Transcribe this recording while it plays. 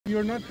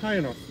you're not high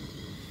enough.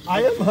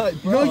 I am high,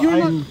 bro. No, you're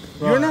not.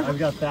 Bro, you're not. I've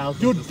got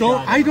thousands. You of don't.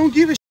 skydiving. I don't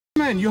give a shit,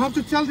 man. You have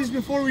to tell this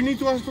before we need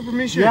to ask for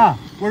permission. Yeah.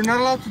 We're not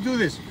allowed to do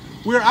this.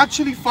 We're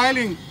actually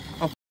filing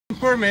a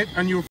permit,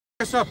 and you're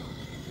us up.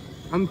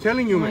 I'm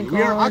telling you, man.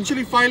 We are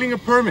actually filing a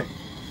permit.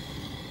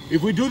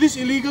 If we do this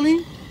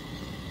illegally,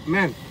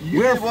 man,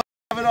 You have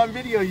it on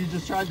video. You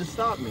just tried to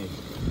stop me.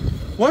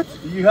 What?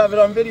 You have it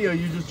on video.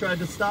 You just tried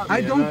to stop me.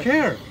 I don't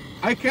care.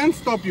 I can't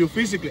stop you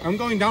physically. I'm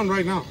going down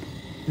right now.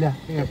 Yeah,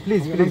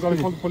 please, I'm gonna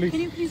call the police.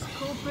 Can you please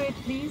cooperate,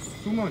 please?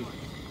 Suman,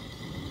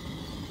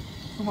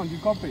 you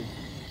copy?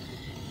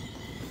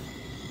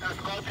 Yes,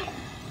 copy.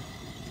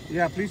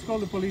 Yeah, please call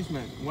the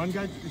policeman. One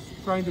guy is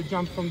trying to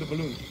jump from the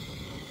balloon.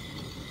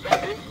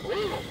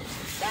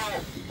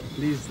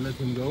 Please let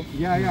him go.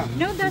 Yeah.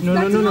 No, that's No,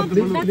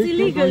 that's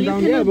illegal. You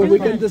cannot Yeah, but do we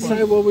that. can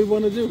decide what we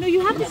want to do. No,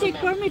 you have to take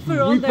permit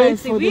for all We paid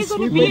this. for We're this-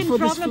 going we to be paid in for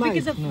this problem flight.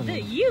 because of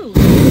you.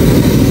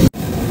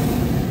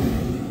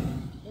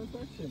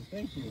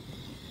 Thank you.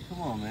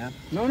 Come on, man.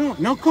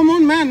 No, come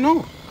on, man,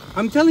 no.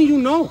 I'm telling you,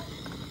 no.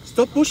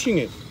 Stop pushing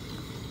it.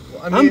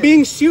 Well, I mean, I'm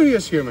being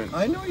serious here, man.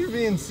 I know you're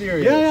being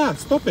serious. Yeah,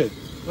 stop it.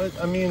 But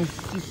I mean,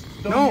 just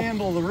don't No.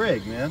 handle the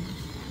rig, man.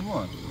 Come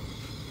on.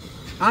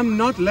 I'm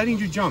not letting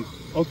you jump.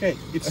 Okay,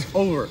 it's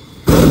over.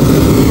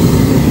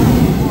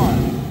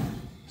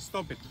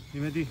 Stop it.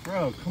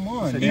 Bro, come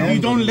on. If man.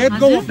 you don't let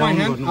go of my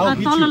hand, I'll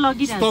hit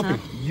you. Stop it.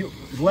 You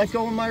let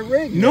go of my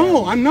rig.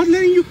 No, man. I'm not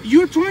letting you.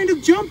 You're trying to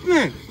jump,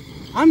 man.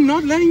 I'm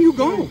not letting you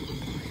go.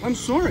 I'm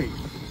sorry.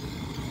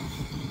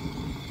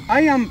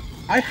 I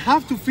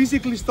have to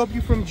physically stop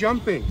you from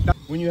jumping.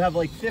 When you have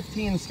like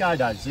 15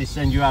 skydives, they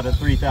send you out at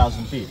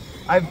 3,000 feet.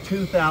 I have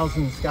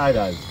 2,000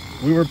 skydives.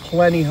 We were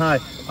plenty high.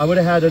 I would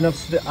have had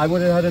enough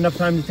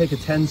time to take a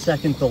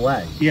 10-second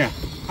delay. Yeah,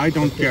 I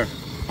don't care.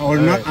 Or All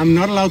not. right. I'm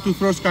not allowed to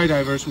throw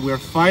skydivers. We're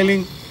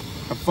filing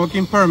a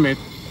fucking permit.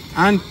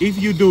 And if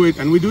you do it,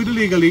 and we do it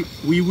illegally,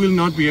 we will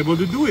not be able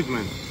to do it,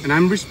 man. And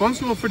I'm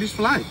responsible for this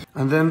flight.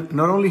 And then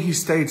not only he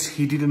states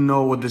he didn't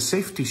know what the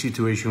safety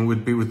situation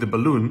would be with the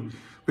balloon,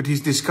 but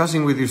he's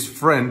discussing with his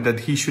friend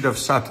that he should have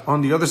sat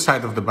on the other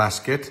side of the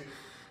basket,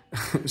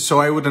 so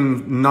I would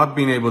have not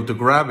been able to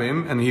grab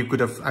him, and he could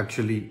have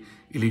actually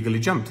illegally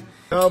jumped.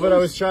 No, but I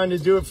was trying to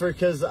do it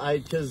because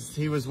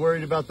he was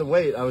worried about the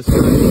weight. I was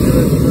trying to do it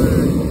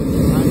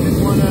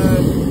for,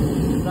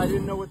 I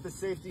didn't know what the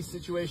safety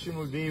situation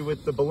would be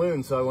with the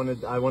balloon, so I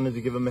wanted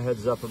to give him a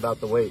heads up about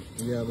the weight.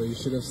 Yeah, but you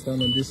should have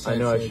stand on this side. I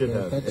know, so I should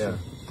can have, touch yeah. you.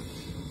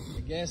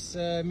 I guess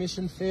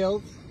mission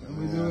failed. And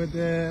we do it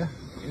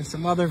in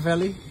some other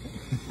valley.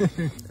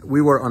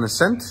 We were on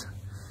ascent,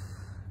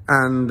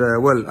 and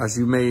well, as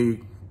you may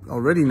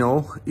already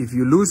know, if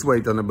you lose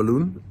weight on a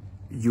balloon,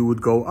 you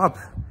would go up.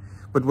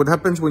 But what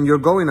happens when you're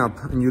going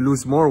up and you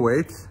lose more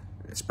weight,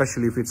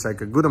 especially if it's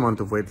like a good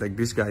amount of weight, like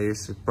this guy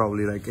is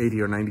probably like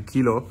 80 or 90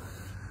 kilo,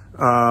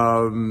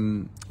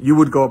 you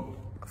would go up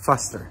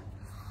faster.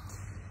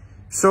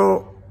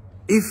 So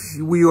if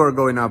we are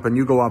going up and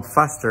you go up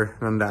faster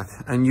than that,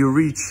 and you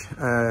reach,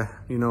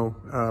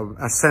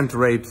 ascent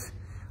rate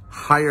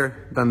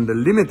higher than the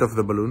limit of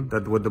the balloon,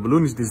 that what the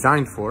balloon is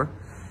designed for,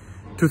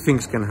 two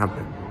things can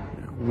happen.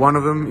 One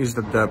of them is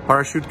that the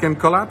parachute can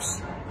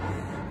collapse,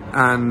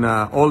 and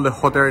all the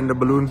hot air in the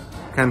balloon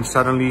can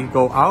suddenly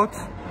go out,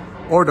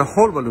 or the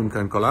whole balloon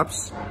can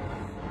collapse,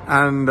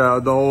 and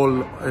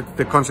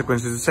the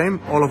consequence is the same.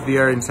 All of the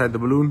air inside the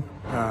balloon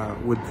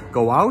would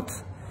go out,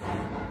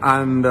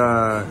 and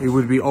it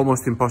would be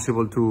almost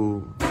impossible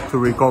to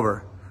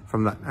recover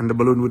from that, and the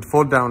balloon would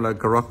fall down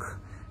like a rock.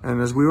 And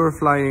as we were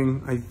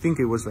flying, I think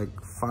it was like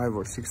 5,000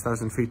 or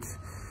 6,000 feet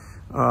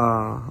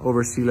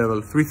over sea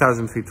level,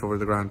 3,000 feet over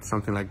the ground,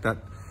 something like that,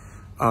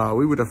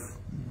 we would have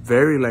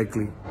very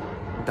likely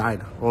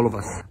died, all of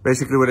us.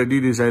 Basically what I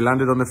did is I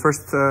landed on the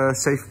first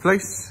safe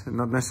place,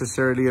 not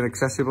necessarily an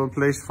accessible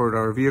place for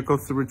our vehicle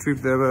to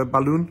retrieve the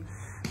balloon,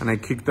 and I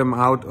kicked them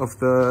out of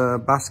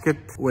the basket.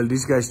 Well,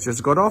 these guys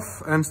just got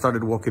off and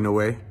started walking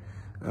away.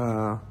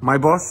 My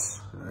boss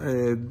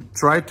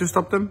tried to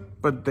stop them,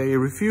 but they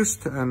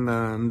refused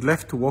and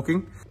left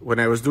walking. When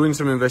I was doing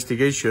some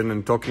investigation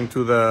and talking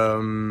to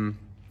the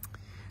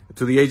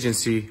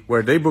agency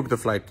where they booked the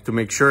flight to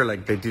make sure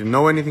like they didn't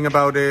know anything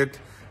about it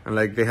and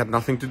like they had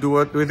nothing to do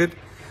with it,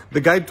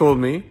 the guy told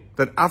me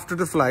that after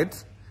the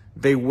flight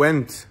they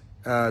went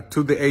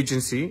to the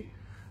agency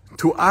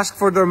to ask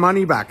for their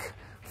money back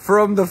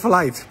from the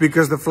flight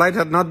because the flight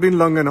had not been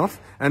long enough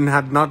and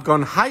had not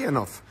gone high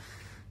enough.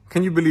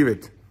 Can you believe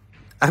it?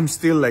 I'm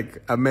still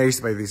like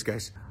amazed by these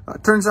guys.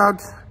 Turns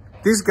out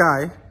this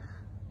guy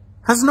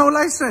has no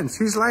license.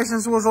 His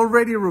license was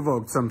already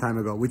revoked some time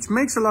ago, which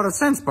makes a lot of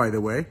sense, by the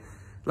way.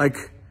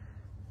 Like,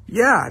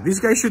 yeah, this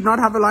guy should not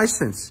have a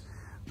license.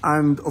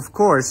 And of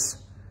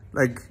course,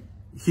 like,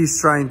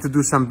 he's trying to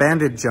do some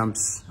bandit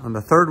jumps on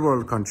the third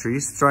world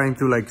countries, trying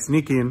to like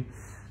sneak in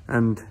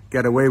and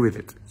get away with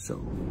it.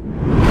 So